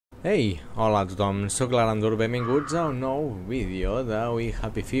Ei, hola a tothom, sóc l'Arandur, benvinguts a un nou vídeo de We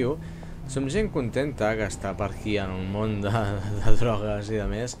Happy Few. Som gent contenta que està per aquí en un món de drogues i de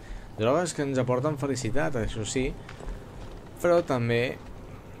més. Drogues que ens aporten felicitat, això sí, però també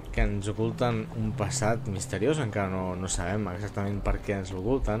que ens oculten un passat misteriós, encara no sabem exactament per què ens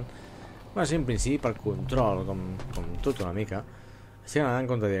l'oculten. Va ser en principi per control, com tot una mica. Estic anant en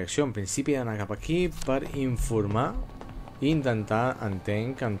contradirecció, en principi he d'anar cap aquí per informar i intentar,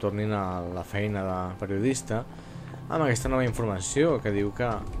 entenc, que em tornin a la feina de periodista amb aquesta nova informació que diu que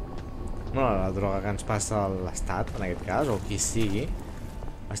la droga que ens passa a l'Estat, en aquest cas, o qui sigui,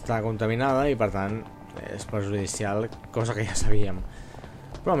 està contaminada i per tant és perjudicial, cosa que ja sabíem,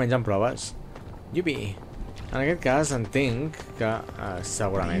 però almenys en proves. Yupi! En aquest cas entenc que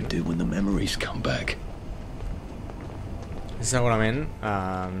segurament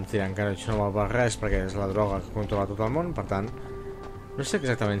em diran que això no val per res perquè és la droga que controla tot el món, per tant no sé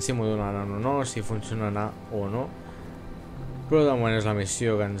exactament si m'ho donaran o no, si funcionarà o no, però de moment és la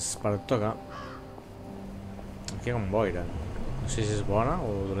missió que ens pertoca. Aquí hi ha un boira, no sé si és bona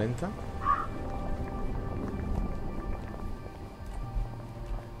o dolenta,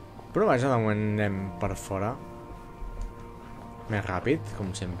 però vaja, de moment anem per fora més ràpid, com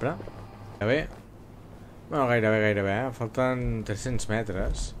sempre. Bueno, gairebé, falten 300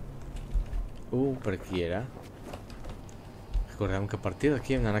 metres. Per aquí era. Recordem que a partir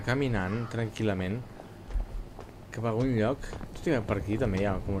d'aquí hem d'anar caminant tranquil·lament cap a algun lloc. Tot i que per aquí també hi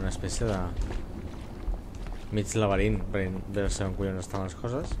ha com una espècie de mig laberint per saber on collons estan les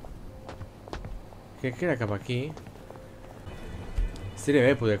coses. Crec que era cap aquí. Estaria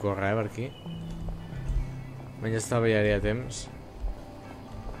bé poder córrer per aquí. Menys estalviaria temps.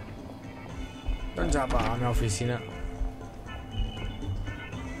 Doncs apa, a la meva oficina.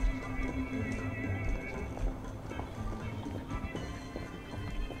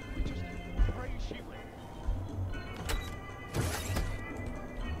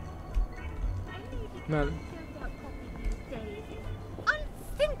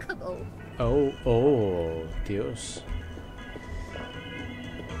 Oh, Dios.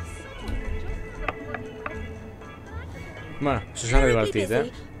 Bueno, això s'ha divertit,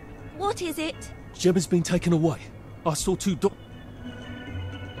 eh? What is it? Gemma's been taken away. I saw two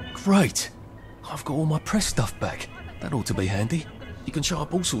Great! I've got all my press stuff back. That ought to be handy. You can show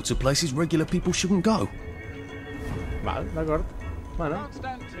up all sorts of places regular people shouldn't go. Val, d'acord. Bueno.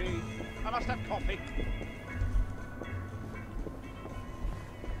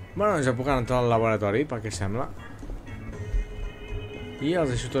 Bueno, ja puc entrar al laboratori, pel que sembla. I els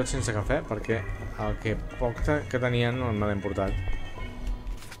deixo tots sense cafè, perquè el que poc que tenien no me l'hem portat.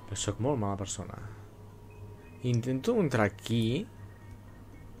 Però sóc molt mala persona. Intento entrar aquí.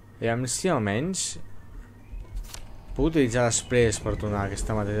 Aviam si almenys puc utilitzar després per tornar a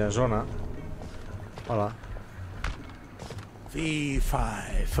aquesta mateixa zona. Hola.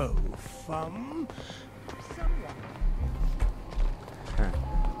 Fee-fi-fo-fum.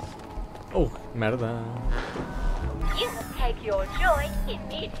 Merda. You must take your joy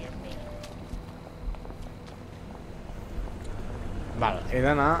immediately. Val, he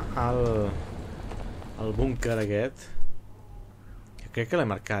d'anar al búnquer aquest. Crec que l'he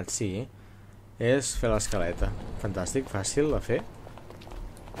marcat, sí. És fer l'escaleta. Fantàstic, fàcil de fer.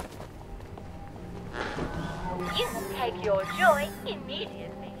 You must take your joy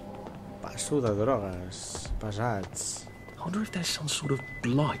immediately. Passo de drogues. Pesats. I wonder if there's some sort of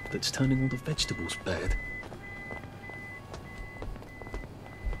blight that's turning all the vegetables bad.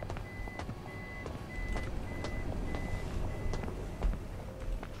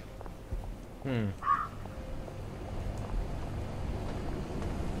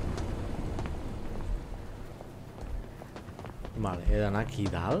 Vale, he d'anar aquí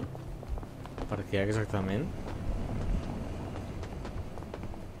dalt. Per què exactament?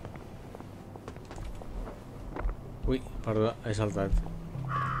 Ui, perdó, he saltat.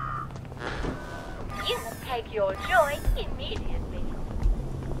 You must take your joy immediately.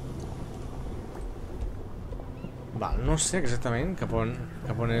 Val, no sé exactament cap on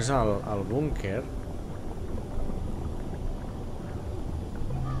és el búnquer.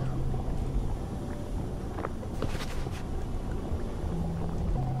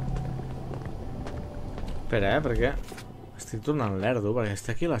 Espera, perquè estic tornant lerdo, perquè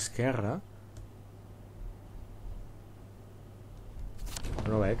està aquí a l'esquerra.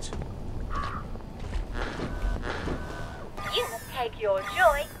 No ho veig. You must take your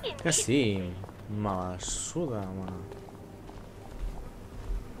joy immediately. Que sí, me la suda, home.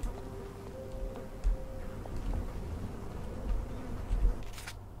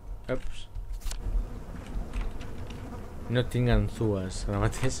 Ups. No tinc ganzues. Ara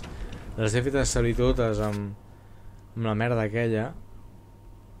mateix les he fetes servir totes amb la merda aquella.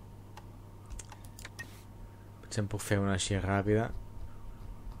 Potser em puc fer una així ràpida.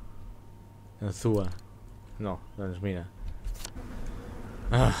 Ganzua. No, doncs mira.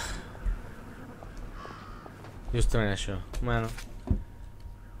 Justament això. Bueno,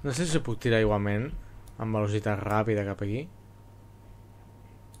 no sé si puc tirar igualment amb velocitat ràpida cap aquí.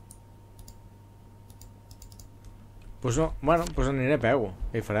 Pues no, bueno, pues aniré a peu.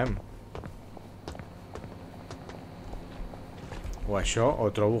 Què hi farem? O això,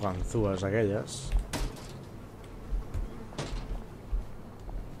 o trobo ganzues aquelles.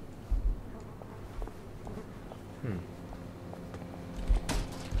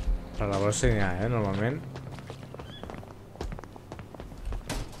 Per la brossa n'hi ha, normalment.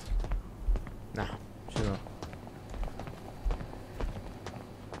 No, això no.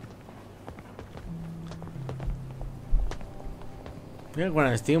 Mira,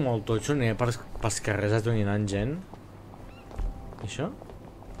 quan estigui molt totxo aniré pels carrers atonyinant gent. I això?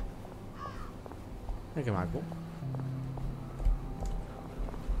 Mira que maco.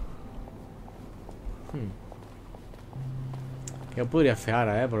 Ja ho podria fer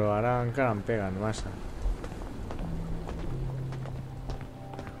ara, però ara encara em peguen massa.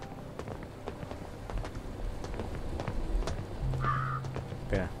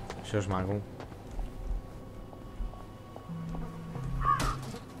 Espera, això és maco.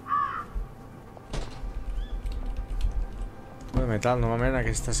 De metal, normalment en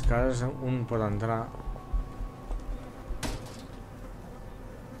aquestes cases un pot entrar.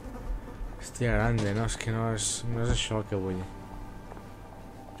 Hòstia grande, no? És que no és això el que vull.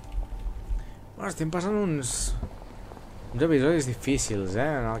 Bueno, estem passant uns episodis difícils,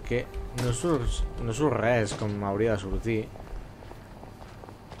 en el que no surt res com hauria de sortir.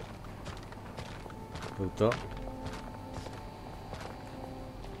 Doctor.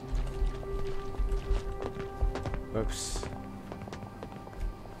 Ups.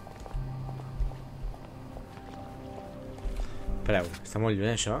 Espereu, està molt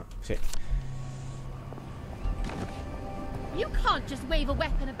lluny això? Sí. You can't just wave a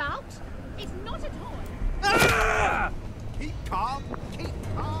weapon about. It's not a toy. Keep calm, keep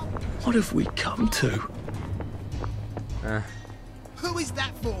calm. What have we come to? Who is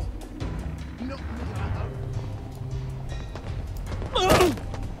that for? Not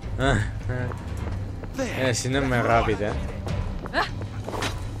Si anem més ràpid,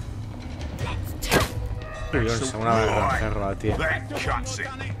 Collons, una barra de ferro, la tia. That cuts it.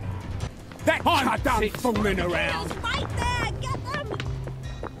 I'm done fooling around. Right there, get them.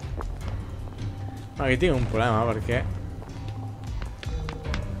 Aquí tinc un problema, perquè...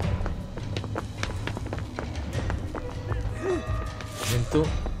 sento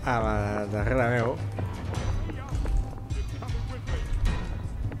a la darrere meu.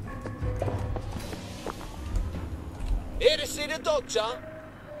 Here to see the doctor?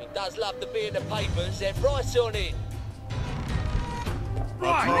 He does love to be in the papers, they're right on it.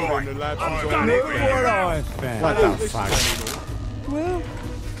 Right. I've done it what I found. What the fuck? Well,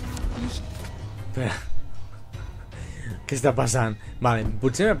 Espera. Què està passant? Vale,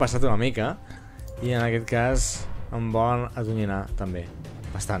 potser m'he passat una mica i en aquest cas em volen atonyinar també.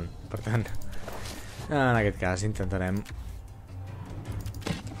 Bastant, per tant. En aquest cas intentarem...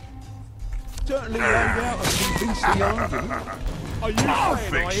 certainly laid out a convincing argument. I'll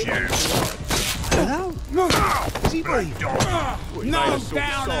fix you. Hello? Is he breathing? No,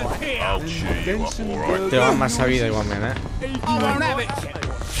 down here. I'll cheer you up, all right. Té massa vida igualment, I won't have it.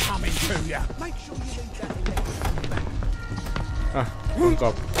 Coming to you. Make sure you leave that. Un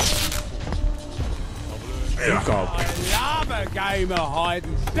cop. Un cop. I love a game of hide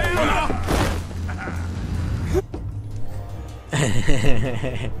and seek.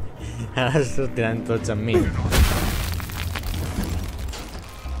 Ara sortiran tots amb mi.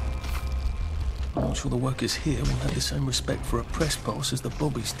 I'm not sure the workers here will have the same respect for a press pass as the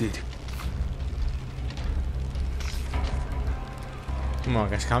bobbies did. Bueno,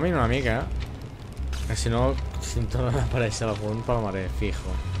 que es canviïn una mica, que si no, si em torna a aparèixer al punt, palmaré,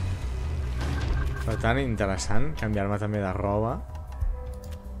 fijo. Per tant, interessant, canviar-me també de roba.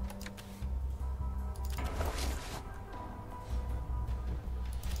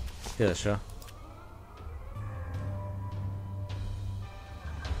 Què és això?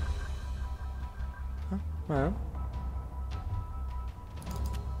 Bueno.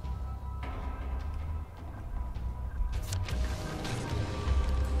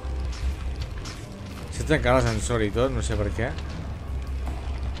 S'ha trencat l'ascensor i tot, no sé per què.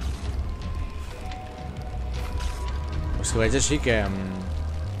 O si ho veig així que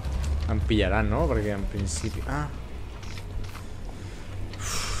em pillaran, no? Perquè en principi... Ah!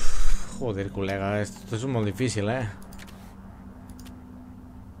 Joder, col·lega, esto és molt difícil, I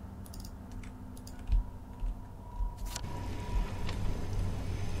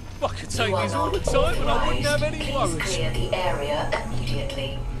could take these all the time and I wouldn't have any worries. Clear the area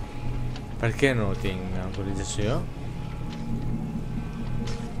immediately. Per què no tinc autorització?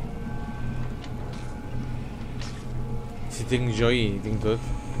 Si tinc jo i tinc tot.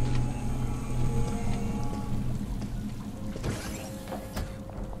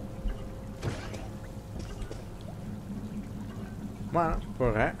 Bueno,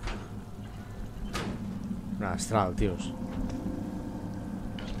 pues res. Una astral, tios.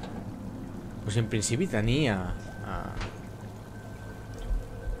 Pues en principi tenia...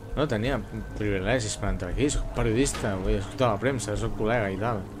 No tenia privilegis per entrar aquí. Soc periodista, vull escoltar la premsa, soc col·lega i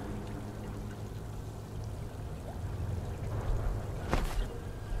tal.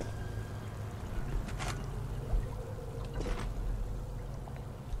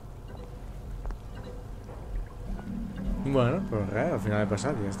 Bueno, però res, al final he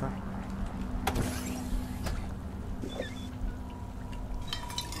passat i ja està.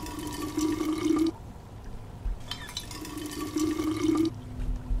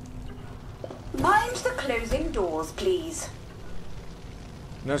 Mind the closing doors, please.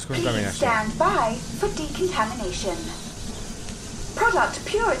 No és Please contaminació. stand by for decontamination. Product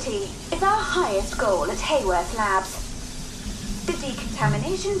purity is our highest goal at Haworth Labs. The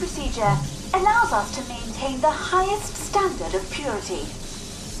decontamination procedure allows us to maintain the highest standard of purity.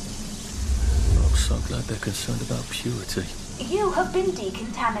 I'm so glad they're concerned about purity. You have been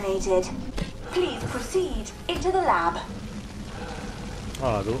decontaminated. Please proceed into the lab.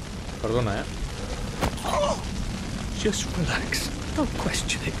 Hola, tu. Perdona, Just relax. Don't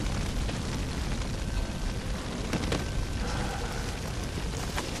question it.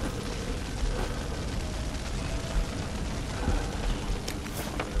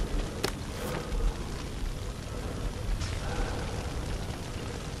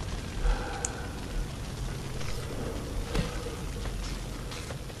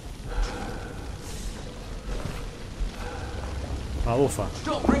 La bufa.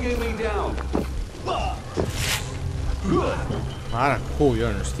 Stop bringing me down. Ara,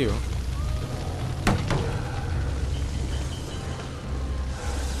 collons, tio.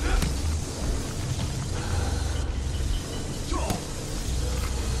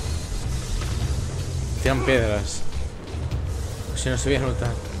 Tiran pedres. Si no s'havia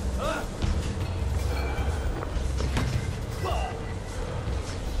notat.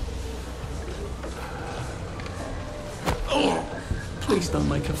 Please don't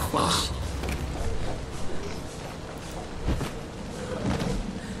make a fuss.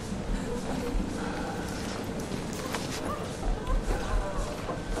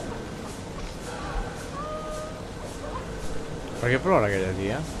 Per què plora aquella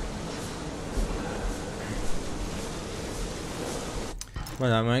tia?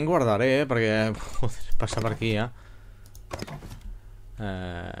 Bueno, de moment guardaré, perquè... Joder, passa per aquí, ja.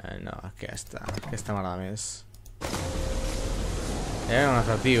 No, aquesta m'agrada més. Hi ha un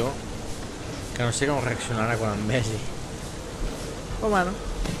altre tio que no sé com reaccionarà quan em vegi. Però bueno,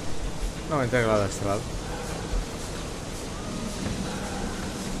 no m'entra la d'astral.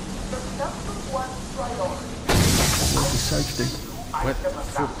 Safety. What the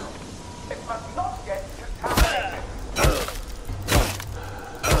fuck?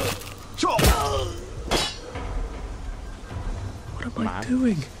 What am I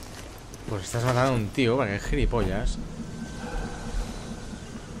doing? Pues estàs matant un tio perquè és gilipolles.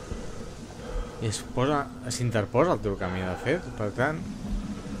 I s'interposa al teu camí, de fet, per tant...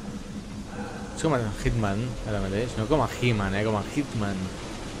 És com a Hitman, ara mateix, no com a He-Man, com a Hitman.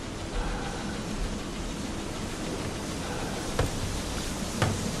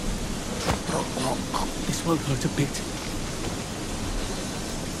 This won't hurt a bit.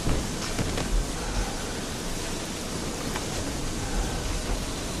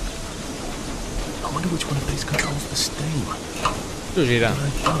 I wonder which one of these controls the steam. Tu gira.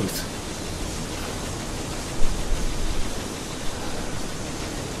 Both.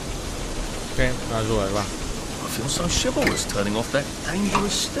 Okay, les dues, va. I feel so chivalrous turning off that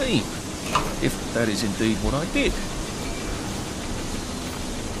dangerous steam. If that is indeed what I did.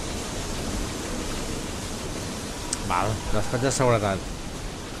 Val, despatx de seguretat.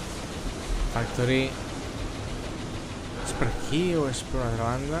 Factory... És per aquí o és per una altra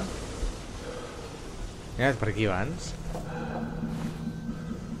banda? He anat per aquí abans.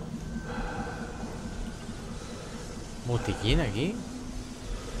 Botiquín aquí?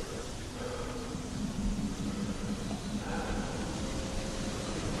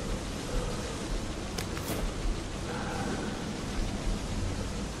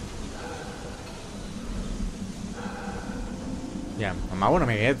 Ja, m'amago una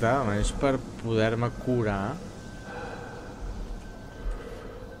miqueta, almenys per poder-me curar.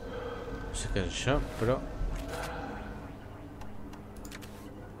 No sé què és això, però...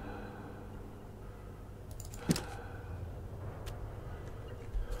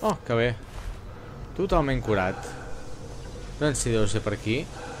 Oh, que bé. Totalment curat. Doncs si deu ser per aquí.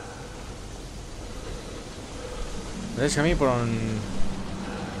 Mateix camí, però en...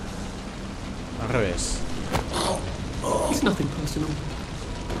 al revés. It's nothing personal.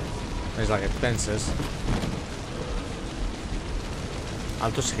 És el que et penses.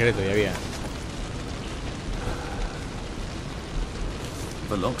 Alto secreto hi havia.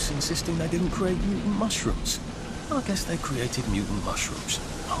 Veloc's insisting they didn't create mutant mushrooms. I guess they created mutant mushrooms.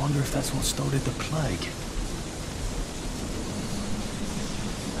 I wonder if that's what started the plague.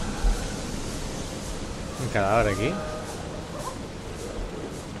 Un cadàver aquí.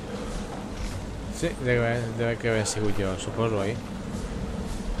 Sí, debe que haver sigut jo, suposo, oi?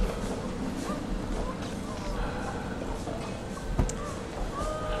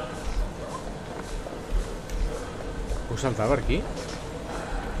 Puc saltar per aquí?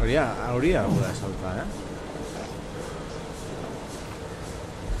 Hauria de poder saltar, eh?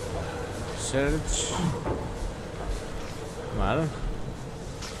 Search... Val.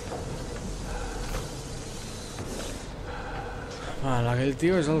 Val, aquell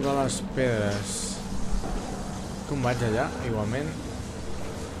tio és el de les pedres. Com vaig allà, igualment?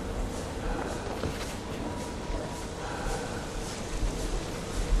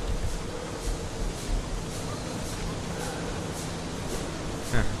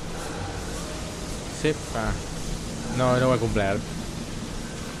 Sí, no ho he complert.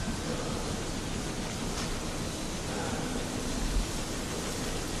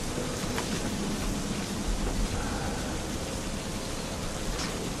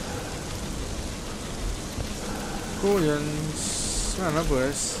 Collons... Bueno,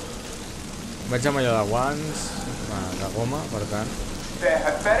 pues... Vaig amb allò de guants... de goma, per tant... There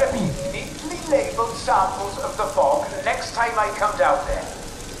had better be neatly labelled samples of the fog next time I come down there.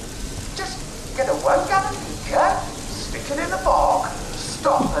 Just get a 1 gallon beaker, stick it in the fog,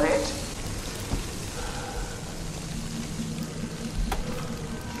 stopper it.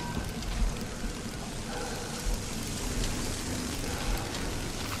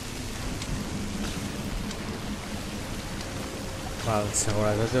 Val,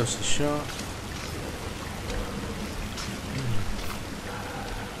 seguretat deu ser això.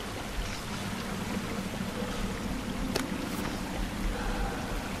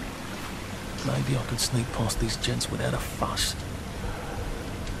 Maybe I could sneak past these gents without a fuss.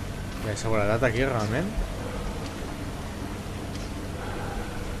 Hi ha seguretat aquí, realment?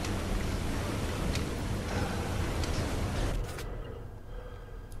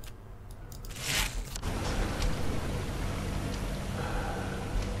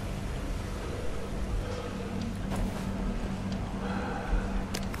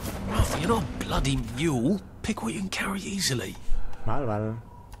 You're not a bloody mule. Pick what you can carry easily. Val.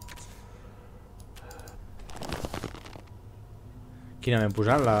 Quina m'hem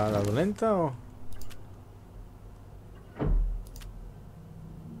posat? La dolenta o...?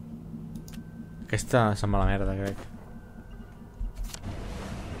 Aquesta sembla la merda, crec.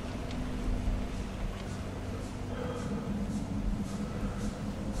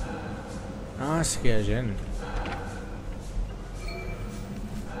 Ah, sí que hi ha gent.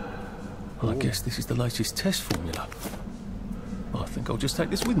 I guess this is the latest test formula. I think I'll just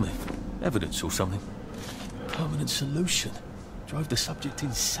take this with me. Evidence or something. Permanent solution. Drove the subject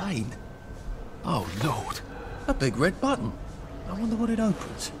insane. Oh, Lord. A big red button. I wonder what it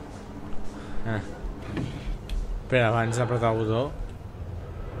opens. Espera, abans d'apretar el botó.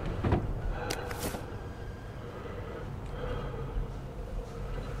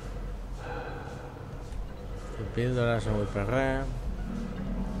 Píldores, no vull per res.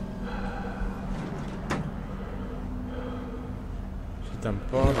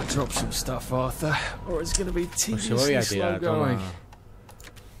 Tampoc. Drop some stuff, Arthur, or it's going to be Si ho havia tediously slow tirat, home. going.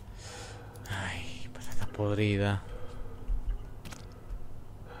 Ai, patata podrida.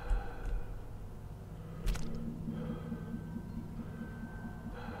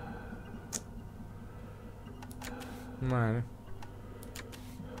 Vale.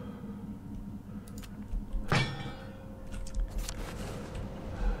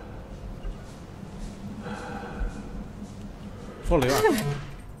 Foli, va.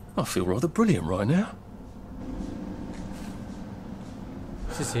 I feel rather brilliant right now.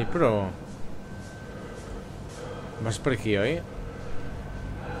 Sí, però... Vas per aquí, oi?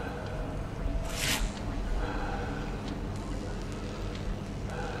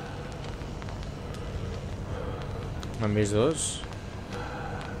 M'han vist dos.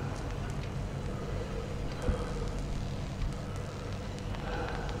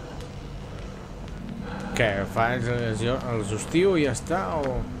 Què, fas els hostiu i ja està,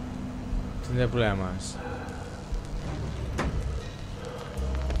 o tindré problemes?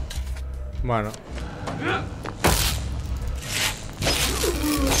 Bueno.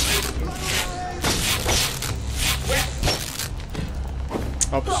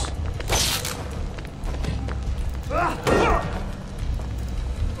 Ops.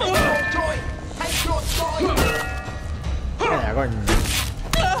 Cony.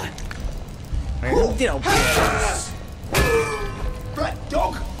 No em tireu pedres. Black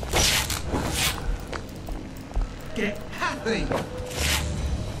dog! Get happy!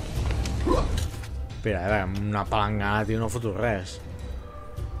 Espera, amb una palangana, tio, no foto res.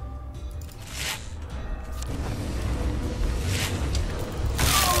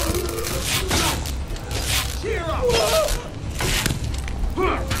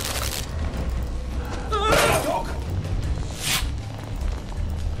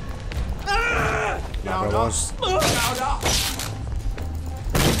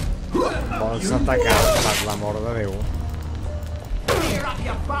 Vols atacar per l'amor de Déu.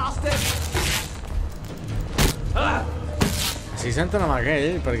 Si senten amb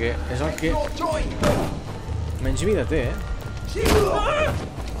aquell, perquè és el que menys vida té, Però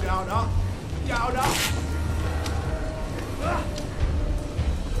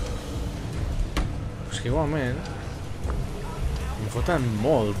és que igualment em foten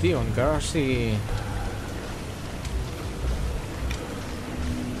molt, tio, encara sigui...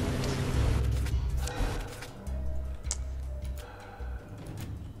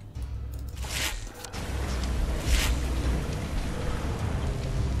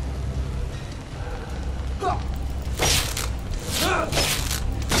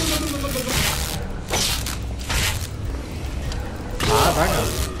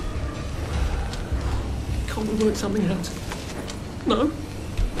 Can't we work something out? No?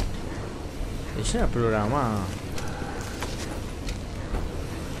 Deixa de plorar, home.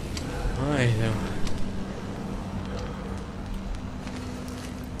 Ai, Déu.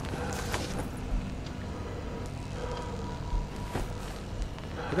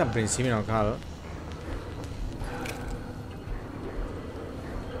 Aquest en principi no cal.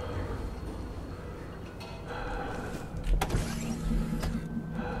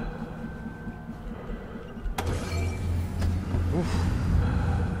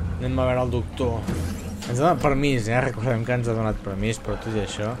 Anem a veure el doctor. Ens ha donat permís, recordem que ens ha donat permís, però tot i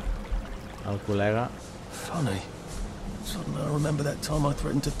això, el col·lega... Funny. Suddenly I remember that time I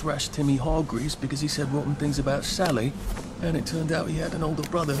threatened to thrash Timmy Hargreaves because he said rotten things about Sally, and it turned out he had an older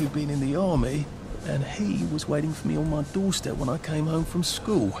brother who'd been in the army, and he was waiting for me on my doorstep when I came home from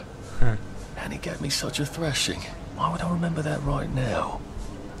school. And he gave me such a thrashing. Why would I remember that right now?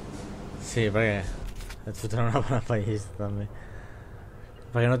 Sí, perquè et fotran una bona pallissa, també.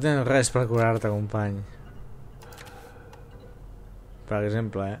 Perquè no tens res per curar-te, company. Per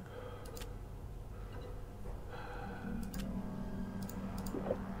exemple,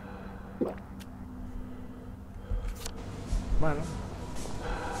 Bueno.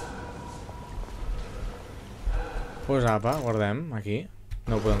 Pues apa, guardem, aquí.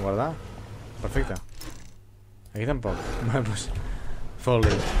 No ho podem guardar. Perfecte. Aquí tampoc. Bueno, pues... Fold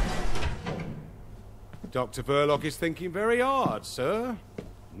it. Dr. Verloc is thinking very hard, sir.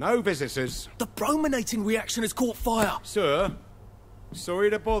 No visitors. The brominating reaction has caught fire! Sir, sorry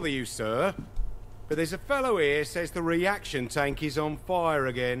to bother you, sir, but there's a fellow here says the reaction tank is on fire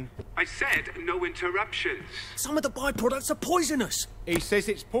again. I said no interruptions. Some of the byproducts are poisonous! He says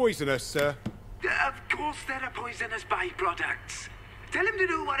it's poisonous, sir. Of course there are poisonous byproducts. Tell him to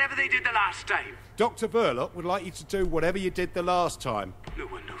do whatever they did the last time. Dr. Verloc would like you to do whatever you did the last time. No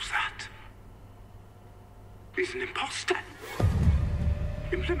one knows that. He's an imposter.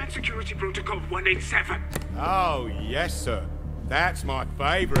 Implement Security Protocol 187. Oh, yes, sir. That's my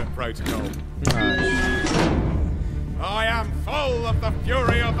favourite protocol. Nice. I am full of the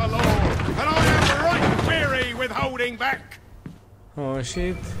fury of the law, and I am right weary with holding back. Oh,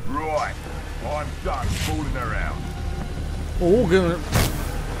 shit. Right. I'm done fooling around. Que...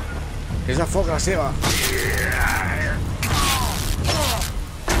 És a foc la seva.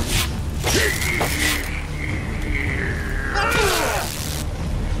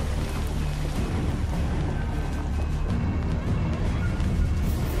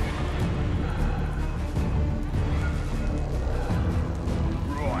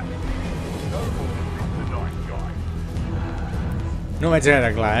 No veig gaire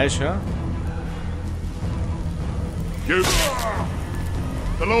clar, això. You...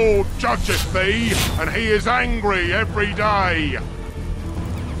 The Lord judgeth thee, and he is angry every day.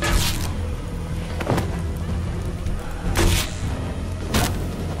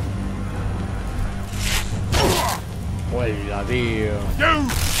 Hola, tío.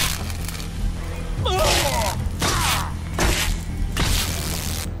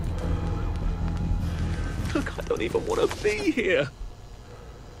 Look, I don't even want to be here.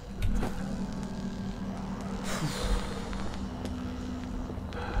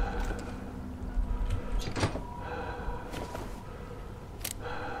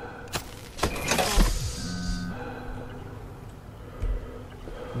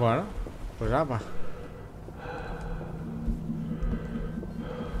 Bueno, pues apa.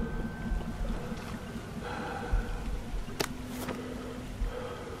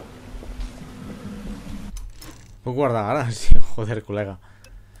 Puc guardar ara? Sí, joder, col·lega.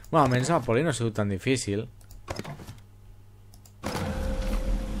 Bueno, almenys el poli no ha sigut tan difícil.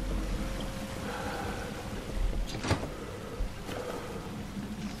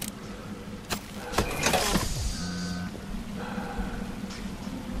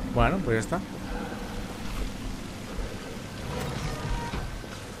 Bueno, pues ya está.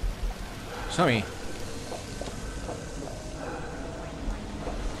 Som-hi.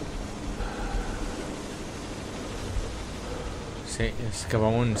 Sí, és cap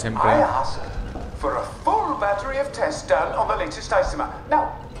amunt sempre. I asked for a full battery of tests done on the latest isomer.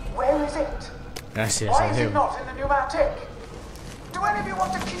 Now, where is it? Gràcies, Why is adéu. it not in the pneumatic? Do any of you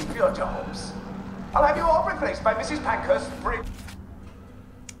want to keep your jobs? I'll have you all replaced by Mrs. Pankhurst free.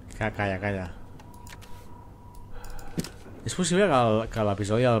 Calla. És possible que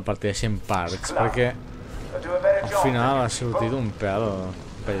l'episodi el parteixi en parts, perquè al final ha sortit un pèl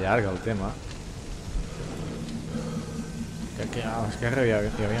llarg el tema. Que a l'esquerra hi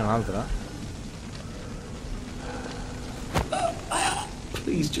havia un altre.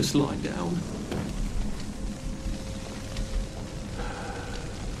 Please just lie down.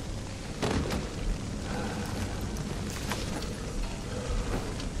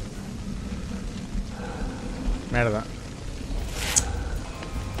 Merda.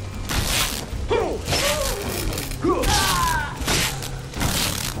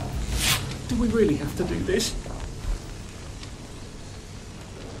 Do we really have to do this?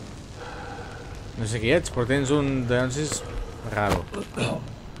 No sé qui ets, però tens un densis raro.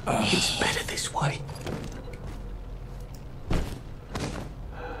 It's better this way.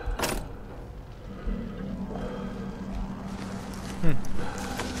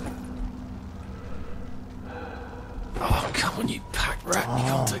 Oh, come on, you pack rat. You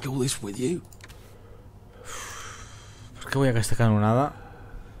can't take all this with you. Per què vull aquesta canonada?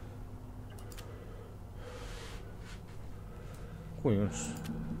 Collons.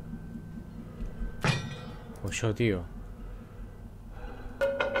 O això, tio.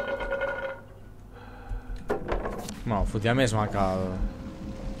 No, fotia més mal que el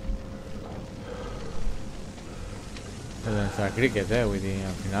de cricket, vull dir,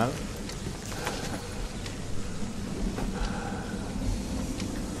 al final.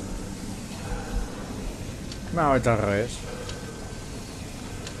 No, vaig al revés.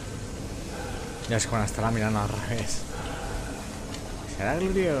 Ja és quan estarà mirant al revés. Serà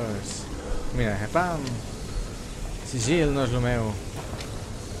gloriós. Mira, pam. Sigil no és el meu.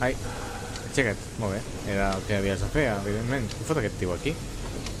 Ai, aixeca't. Molt bé, era el que havies de fer, evidentment. Què fot aquest tio aquí?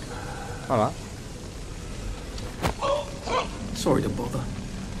 Hola. Sorry to bother.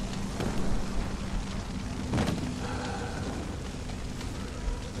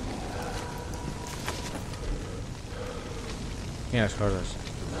 Quines coses.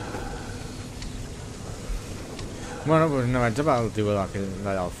 Bueno, doncs no vaig a el tio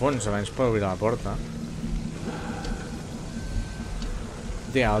d'allà al fons, abans per obrir la porta.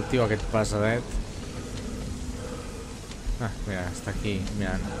 Tia, el tio aquest passadet. Ah, mira, està aquí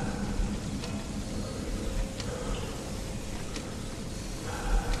mirant.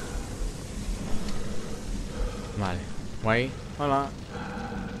 Vale, guai, hola.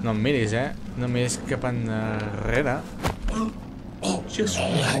 No em miris, no em miris cap enrere. Just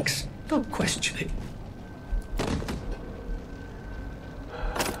relax. Don't question it.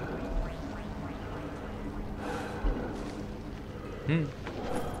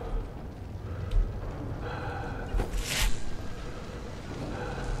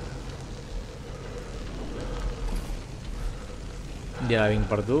 Ja vinc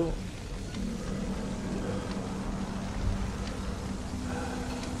per tu.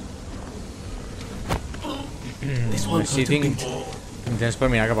 Sí, tinc temps per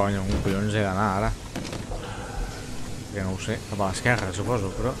mirar cap a on collons he d'anar ara. Que no ho sé, cap a l'esquerra suposo,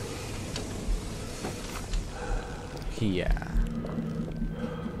 però... Hia.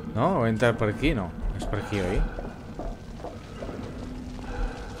 No? Ho he entrat per aquí? No, és per aquí, oi?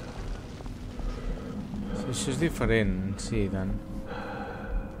 Sí, això és diferent, sí, tant.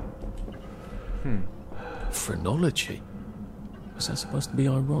 Phrenology. Is that supposed to be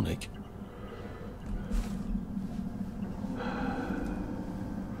ironic?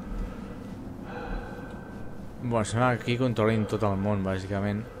 Bueno, sembla que aquí controlin tot el món,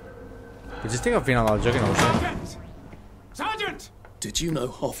 bàsicament. Potser estic al final del joc i no ho sé. Sergeant! Did you know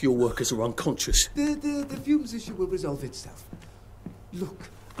half your workers are unconscious? The fumes issue will resolve itself.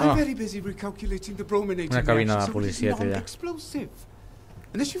 Look, I'm very busy recalculating the brominated Una cabina reaction, de policia, so it's tía. non-explosive.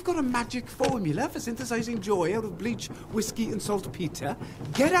 Unless you've got a magic formula for synthesizing joy out of bleach, whiskey and saltpeter,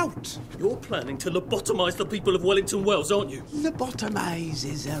 get out! You're planning to lobotomize the people of Wellington Wells, aren't you? Lobotomize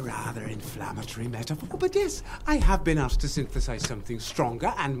is a rather inflammatory metaphor, but yes, I have been asked to synthesize something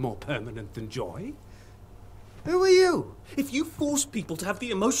stronger and more permanent than joy. Who are you? If you force people to have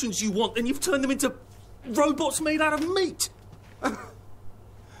the emotions you want, then you've turned them into robots made out of meat. And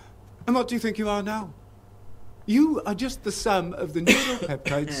what do you think you are now? You are just the sum of the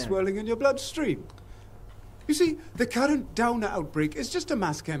neuropeptides swirling in your bloodstream. You see, the current Downer outbreak is just a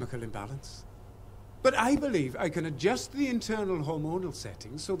mass chemical imbalance. But I believe I can adjust the internal hormonal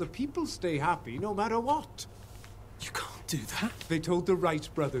settings so the people stay happy no matter what. You can't do that. They told the Wright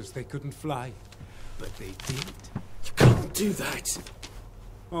brothers they couldn't fly, but they did. You can't do that.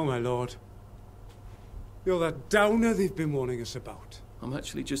 Oh, my lord. You're that Downer they've been warning us about. I'm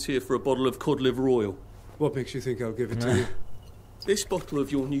actually just here for a bottle of cod liver oil. What makes you think I'll give it to you? This bottle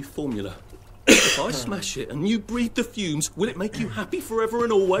of your new formula. If I smash it and you breathe the fumes, will it make you happy forever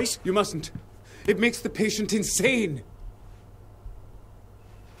and always? You mustn't. It makes the patient insane.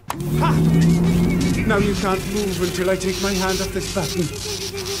 Ha! Now you can't move until I take my hand off this button.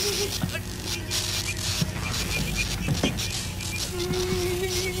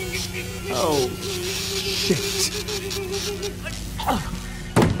 Oh, shit.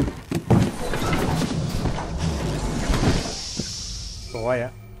 Oh,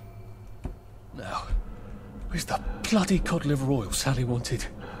 yeah. Now, where's the bloody cod liver oil Sally wanted?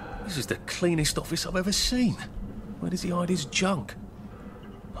 This is the cleanest office I've ever seen. Where does he hide his junk?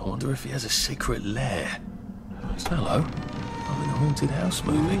 I wonder if he has a secret lair. Hello. I'm in a haunted house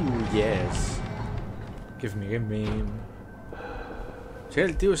movie. Ooh, yes. Give me. O sigui,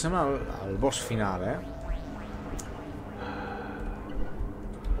 el tio sembla el boss final, eh?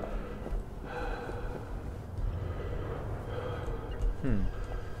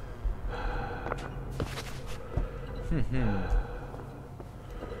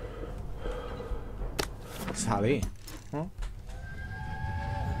 Sally. Oh?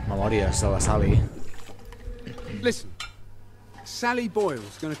 Memòries de la Sally. Listen, Sally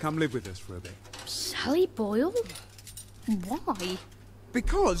Boyle's going to come live with us for a bit. Sally Boyle? Why?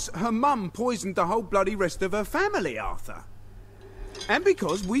 Because her mum poisoned the whole bloody rest of her family, Arthur. And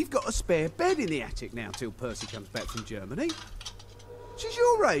because we've got a spare bed in the attic now till Percy comes back from Germany. She's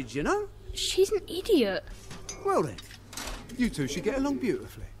your age, you know. She's an idiot. Well then, you two should get along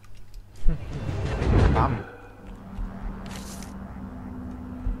beautifully. Pam.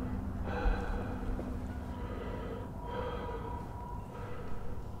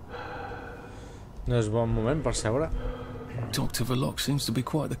 No és bon moment per seure. Dr. Verloc seems to be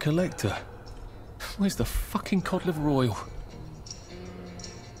quite the collector. Where's the fucking cod liver oil?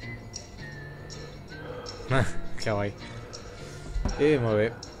 Que guai. Molt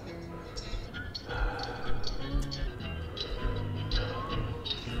bé.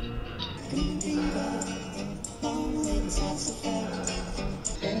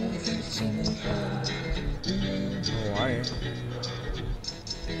 Guai.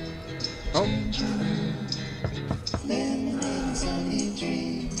 Oh.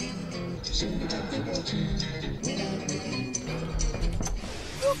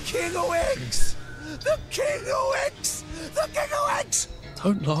 The King of Eggs! The King of Eggs! The King of Eggs!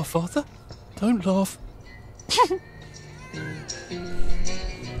 Don't laugh, Arthur. Don't laugh.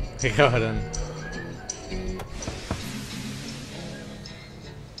 Que cabron.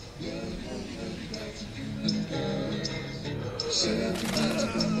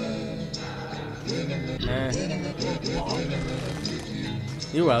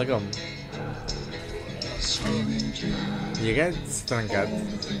 You're welcome. I aquest trencat.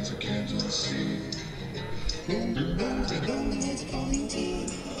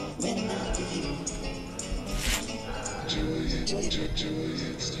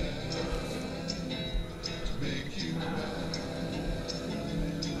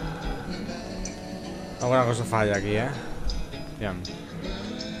 Alguna cosa falla aquí, eh? Aviam.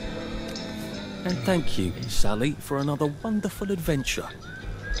 And thank you, Sally, for another wonderful adventure.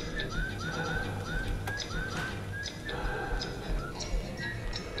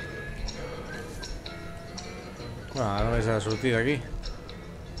 Bueno, ara només ha de sortir d'aquí.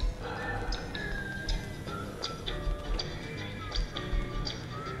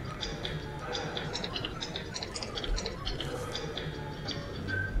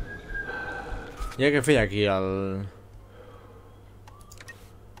 I què feia aquí el...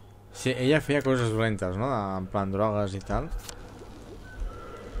 Sí, ella feia coses dolentes, no? En plan drogues i tal.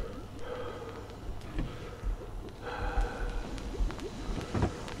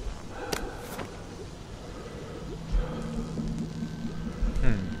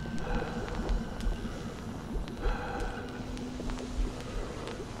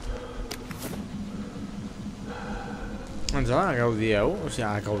 Ens va, que ho dieu? O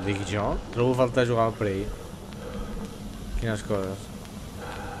sigui, que ho dic jo? Trobo falta jugar al Prey. Quines coses.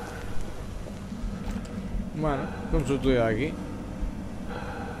 Bueno, com surto jo d'aquí?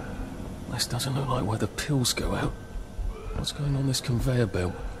 This doesn't look like where the pills go out. What's going on this conveyor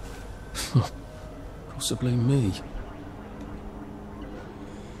belt? Possibly me.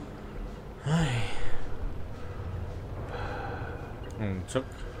 Ai. On soc?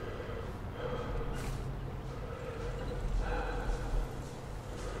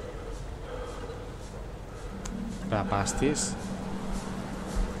 Per pastis.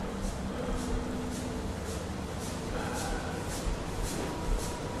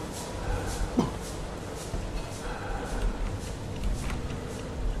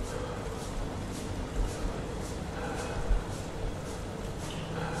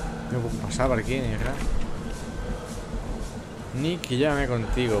 No puc passar per aquí ni res. Nick, llame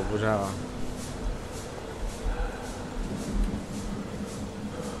contigo, posava.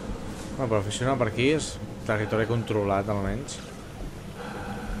 Bueno, però aficionar per aquí és territori controlat, almenys.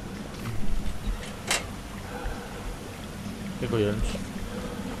 Què collons?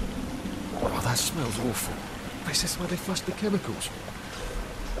 Oh, that smells awful. This is where they flush the chemicals.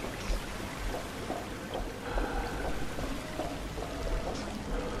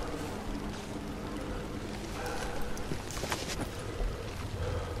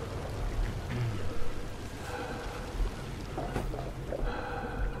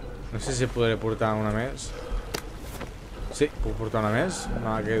 No sé si podré portar una més. Sí, puc portar una més. Me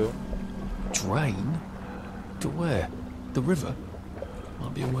la quedo. Drain? To where? The river?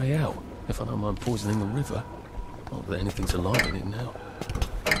 Might be a way out, if I don't mind poisoning the river. Not that anything's alive in it now.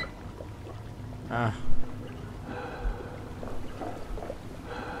 Ah.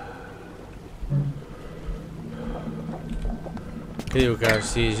 Què diu? Que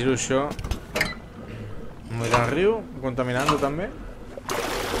si giro això m'anirà al riu, contaminant-lo també?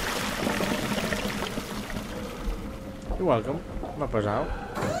 Igual que m'ha pesat.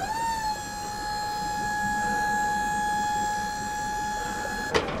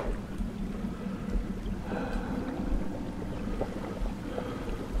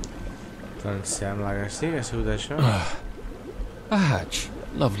 Doncs sembla que sí, que ha sigut això. A hatch.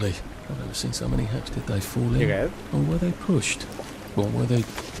 Lovely. I've never seen so many hatch. Did they fall in? I aquest? Or were they pushed? Or were they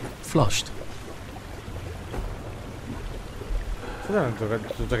flushed? Han tocat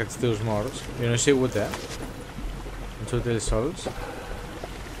tots aquests tios morts. Jo no he sigut, Han sigut ells sols.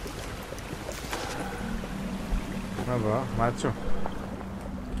 Ah, va, macho.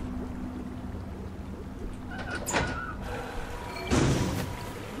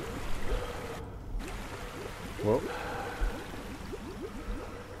 Wow.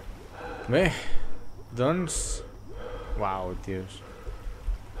 Bé, doncs... Uau, tios.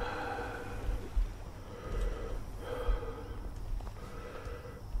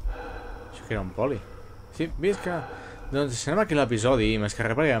 Això que era un poli. Sí, visca! Doncs deixarem aquí l'episodi, més que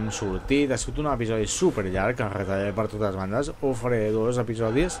res perquè hem sortit, ha sigut un episodi super llarg, que retallaré per totes bandes, o faré 2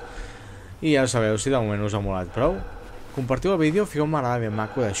 episodis, i ja sabeu si de moment us ha molat prou. Compartiu el vídeo, fiqueu un m'agrada ben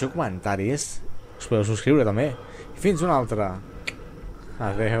maco, deixeu comentaris, us podeu subscriure també, i fins una altra.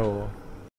 Adeu.